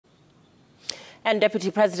And Deputy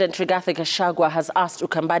President Rigathi Gachagua has asked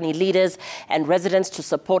Ukambani leaders and residents to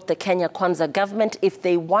support the Kenya Kwanza government if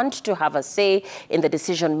they want to have a say in the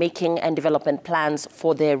decision-making and development plans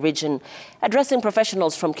for their region. Addressing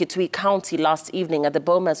professionals from Kitui County last evening at the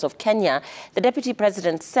Bomas of Kenya, the Deputy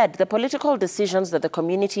President said the political decisions that the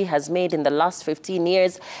community has made in the last 15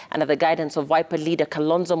 years under the guidance of Wiper leader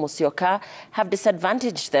Kalonzo Musyoka have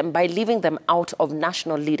disadvantaged them by leaving them out of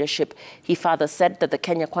national leadership. He further said that the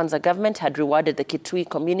Kenya Kwanza government had rewarded the Kitui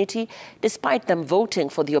community despite them voting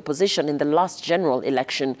for the opposition in the last general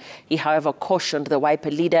election. He, however, cautioned the Wiper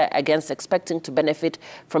leader against expecting to benefit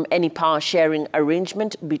from any power-sharing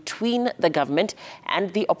arrangement between the government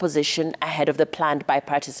and the opposition ahead of the planned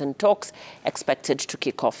bipartisan talks expected to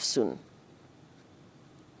kick off soon.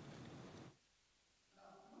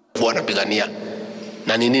 Wanapigania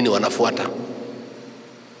na nini wanafuata?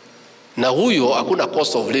 Na huyo hakuna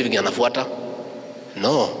cost of living anafuata?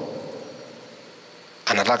 No.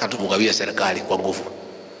 Anataka tumgawie serikali kwa nguvu.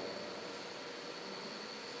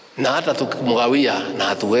 Na hata tukimgawia na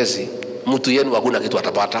hatuwezi, mtu yenu hakuna kitu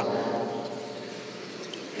atapata.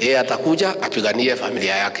 Yeye atakuja apiganie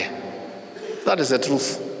familia yake. That is the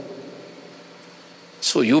truth.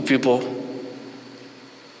 So you people,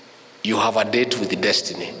 you have a date with the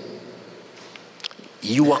destiny.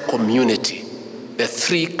 Your community, the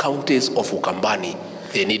 3 counties of Ukambani,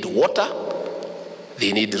 they need water,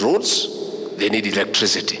 they need roads, they need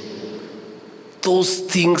electricity. Those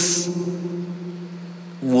things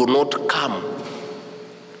will not come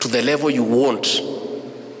to the level you want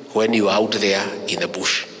when you are out there in the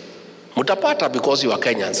bush. Mutapata because you are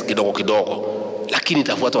Kenyans, kidogo kidogo. Lakini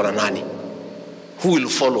itafuatwa na nani? Who will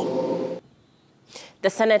follow? The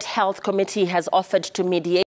Senate Health Committee has offered to mediate